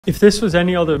If this was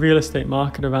any other real estate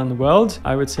market around the world,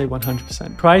 I would say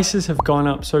 100%. Prices have gone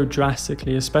up so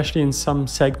drastically, especially in some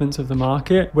segments of the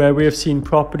market where we have seen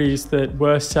properties that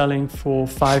were selling for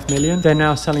 5 million, they're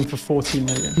now selling for 14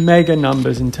 million. Mega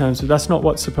numbers in terms of that's not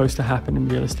what's supposed to happen in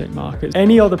real estate markets.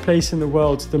 Any other place in the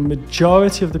world, the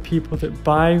majority of the people that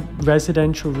buy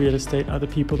residential real estate are the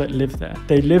people that live there.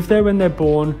 They live there when they're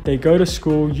born, they go to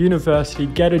school, university,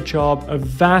 get a job. A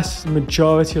vast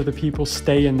majority of the people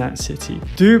stay in that city.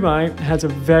 Dubai has a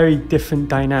very different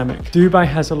dynamic. Dubai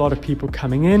has a lot of people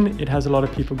coming in, it has a lot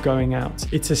of people going out.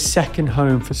 It's a second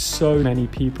home for so many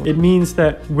people. It means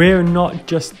that we're not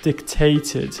just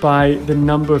dictated by the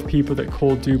number of people that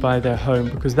call Dubai their home,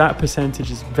 because that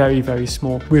percentage is very, very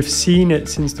small. We've seen it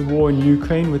since the war in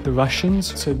Ukraine with the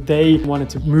Russians. So they wanted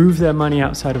to move their money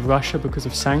outside of Russia because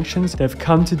of sanctions. They've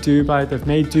come to Dubai, they've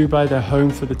made Dubai their home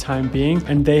for the time being,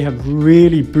 and they have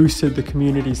really boosted the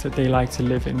communities that they like to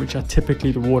live in, which are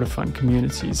typically the waterfront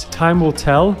communities. Time will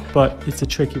tell, but it's a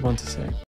tricky one to say.